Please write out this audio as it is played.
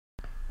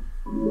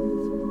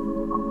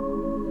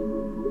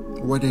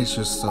what is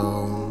your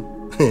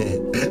song?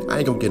 I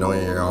ain't gonna get on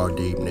here all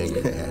deep,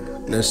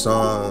 nigga. This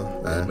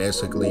song,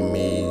 basically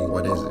me,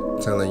 what is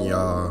it? Telling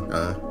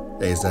y'all,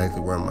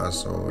 exactly where my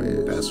soul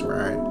is. That's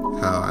right.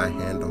 How I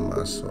handle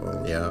my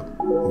soul. Yeah.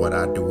 What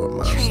I do with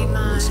my soul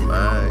is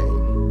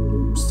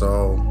mine.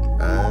 So,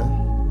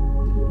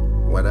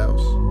 what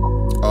else?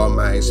 All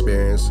my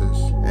experiences,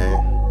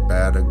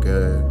 bad or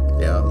good,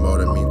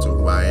 molded me to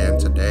who I am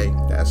today.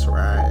 That's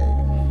right.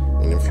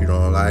 And if you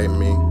don't like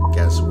me,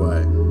 guess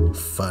what?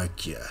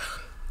 Fuck ya.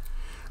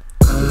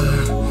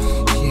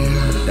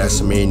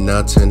 That's me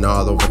nothing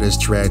all over this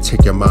track.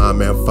 Take your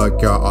mom and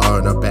fuck y'all all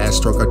in a bad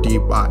stroke. A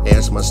deep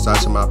ass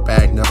massage in my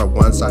back. Never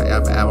once I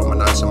ever have a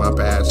notch in my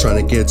back.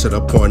 Trying to get to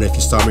the point. If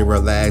you saw me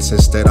relax,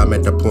 instead I'm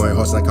at the point.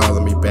 Hoes not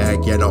calling me back.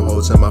 Yeah, no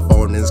hoes in my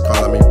phone and it's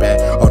calling me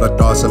back. All the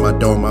thoughts in my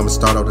dome, I'ma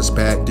start all this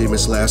pack.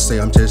 Demons last say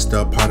I'm just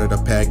a part of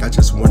the pack. I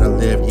just wanna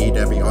live, eat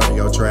every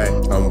audio track.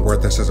 I'm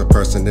worthless as a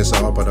person, it's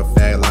all but a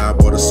fact.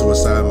 Liable to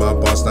suicide, my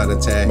boss not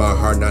intact. My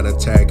heart not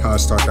intact, how I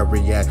start to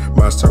react.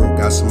 My soul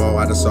got small,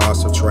 I just saw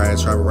some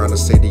trash. Travel around the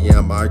city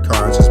in my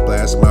car, just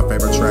blast my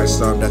favorite track,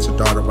 something that your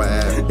daughter would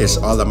have. It's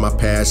all of my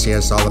past, yeah,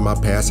 it's all of my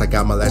past. I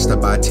got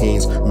molested by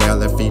teens, male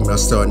and female,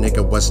 still a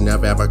nigga was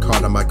never ever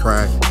caught on my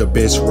crack. The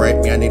bitch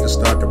raped me, I need to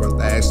start to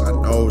relax. I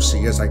know she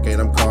is, I get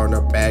them calling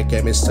her back.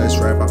 Gave me sex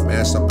drive, I'm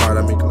asked a part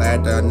of me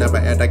glad that I never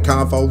had that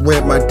convo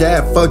with my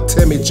dad. Fuck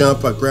Timmy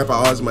Jumper, grandpa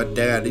always my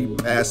dad. He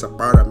passed a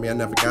part of me, I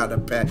never got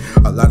it back.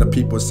 A lot of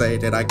people say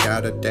that I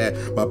got a dad.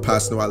 My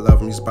pops know I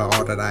love him, he's about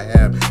all that I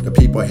have. The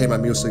people hate my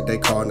music, they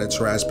calling it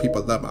trash.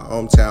 People love my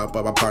hometown,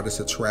 but my part is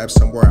a trap.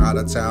 Somewhere out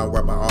of town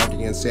where my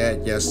audience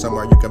at. Yes,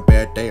 somewhere you can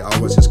bet they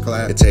always is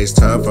clap. It takes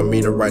time for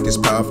me to write these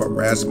powerful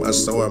raps. My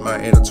soul and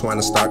my inner twine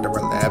to start to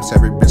relapse.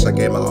 Every bitch I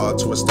gave my all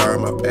to a star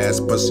in my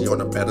past. Pussy on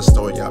a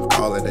pedestal, yeah, I'm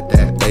calling it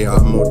that. They all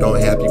moved on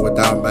happy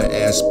without my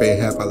ass. Spit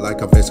half I like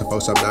convincing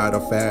folks I'm not a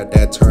fad.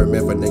 That term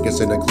if a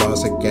niggas in the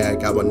closet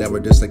gag. I will never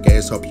diss the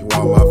gays, hope you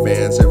all my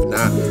fans. If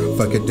not,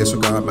 fuck it,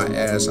 disregard my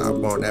ass. I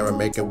won't ever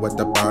make it with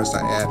the bars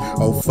I add.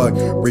 Oh fuck,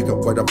 Rico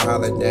with a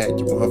violent at.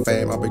 You want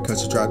fame all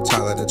because you drop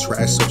talent and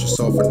trash. Search your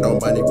soul for no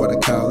money, what a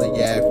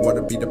collie act.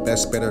 Wanna be the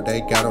best spitter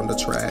they got on the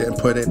track. Then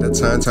put in the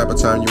time, type of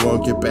time you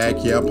won't get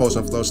back. Yeah, I'm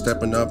posting flow,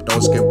 stepping up,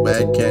 don't skip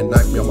back. Can't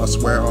knock me on my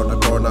swear on the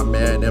door, I'm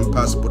mad.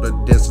 Impossible to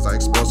diss as I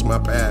expose my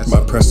past.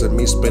 My present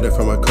me spitting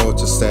from a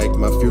culture sack.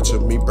 My future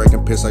me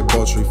breaking piss like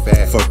poultry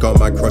fat. Fuck all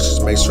my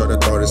crushes, make sure to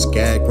throw this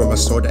gag. Where my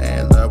soul to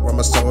at, love, where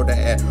my soul to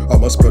at.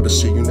 Almost build the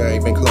shit, you not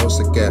even close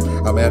to get.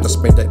 I'm at to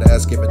spend that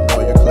ass, giving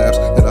all your claps.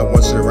 Then I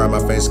want you to ride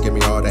my face, give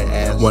me all that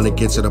ass. Wanna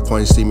get to the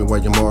point, see me where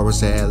your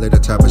morals at. Live the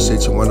type of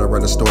shit you wanna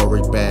run a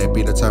story back.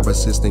 Be the type of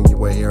assistant you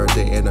will hear.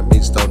 The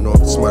enemies don't know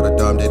if it's smart or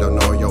dumb, they don't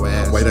know your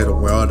ass. Weight of the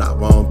world, I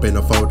won't bend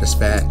a fold this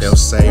fact. They'll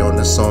say on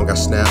this song I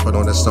snap, but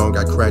on this song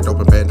I cracked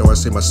open bed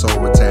doors, see my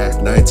soul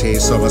attack. 19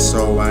 silver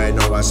soul, I ain't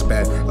know I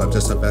spat. I'm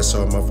just a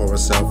vessel, my forward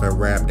self and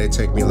rap. They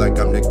take me like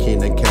I'm the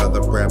king and kill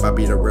the rap. I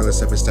be the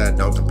realest if it's that,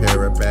 don't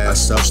compare it back. I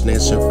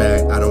self-snitch, in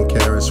fact, I don't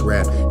care, it's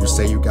rap. You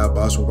say you got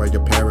boss, where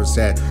your parents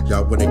at?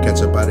 Y'all wouldn't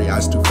catch a body, I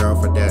too feral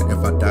for that.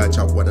 If I died,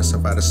 y'all wouldn't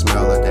survive the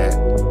smell of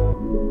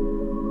that.